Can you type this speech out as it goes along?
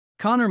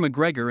Conor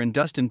McGregor and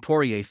Dustin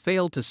Poirier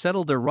failed to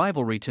settle their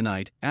rivalry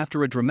tonight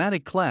after a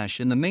dramatic clash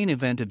in the main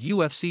event of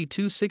UFC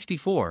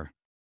 264.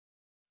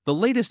 The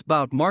latest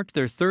bout marked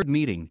their third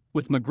meeting,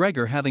 with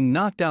McGregor having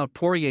knocked out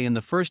Poirier in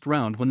the first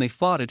round when they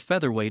fought at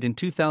featherweight in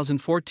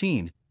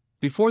 2014,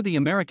 before the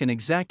American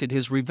exacted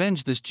his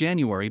revenge this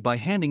January by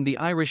handing the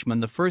Irishman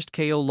the first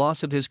KO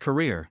loss of his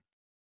career.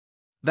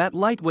 That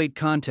lightweight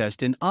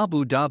contest in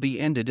Abu Dhabi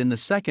ended in the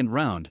second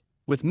round,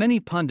 with many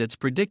pundits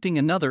predicting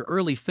another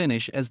early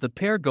finish as the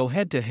pair go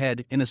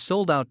head-to-head in a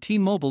sold-out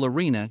T-Mobile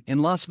Arena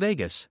in Las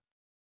Vegas.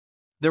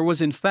 There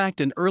was in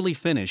fact an early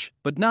finish,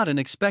 but not an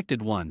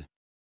expected one.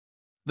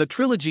 The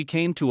trilogy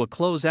came to a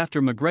close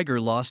after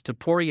McGregor lost to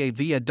Poirier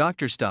via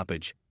doctor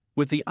stoppage,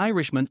 with the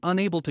Irishman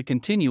unable to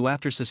continue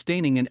after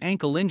sustaining an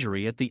ankle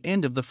injury at the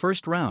end of the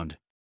first round.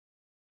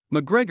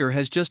 McGregor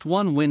has just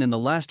one win in the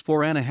last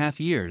 4.5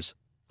 years,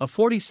 a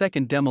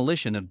 40-second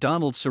demolition of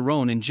Donald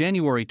Cerrone in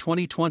January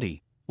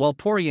 2020, while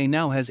Poirier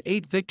now has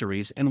 8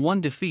 victories and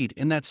 1 defeat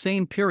in that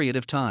same period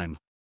of time.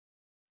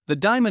 The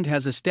Diamond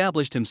has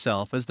established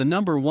himself as the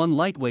 #1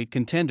 lightweight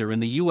contender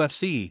in the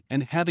UFC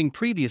and, having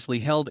previously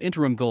held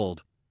interim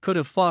gold, could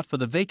have fought for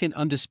the vacant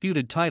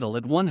undisputed title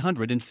at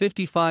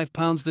 155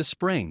 pounds this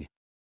spring.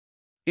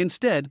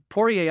 Instead,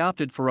 Poirier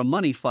opted for a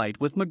money fight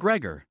with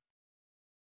McGregor.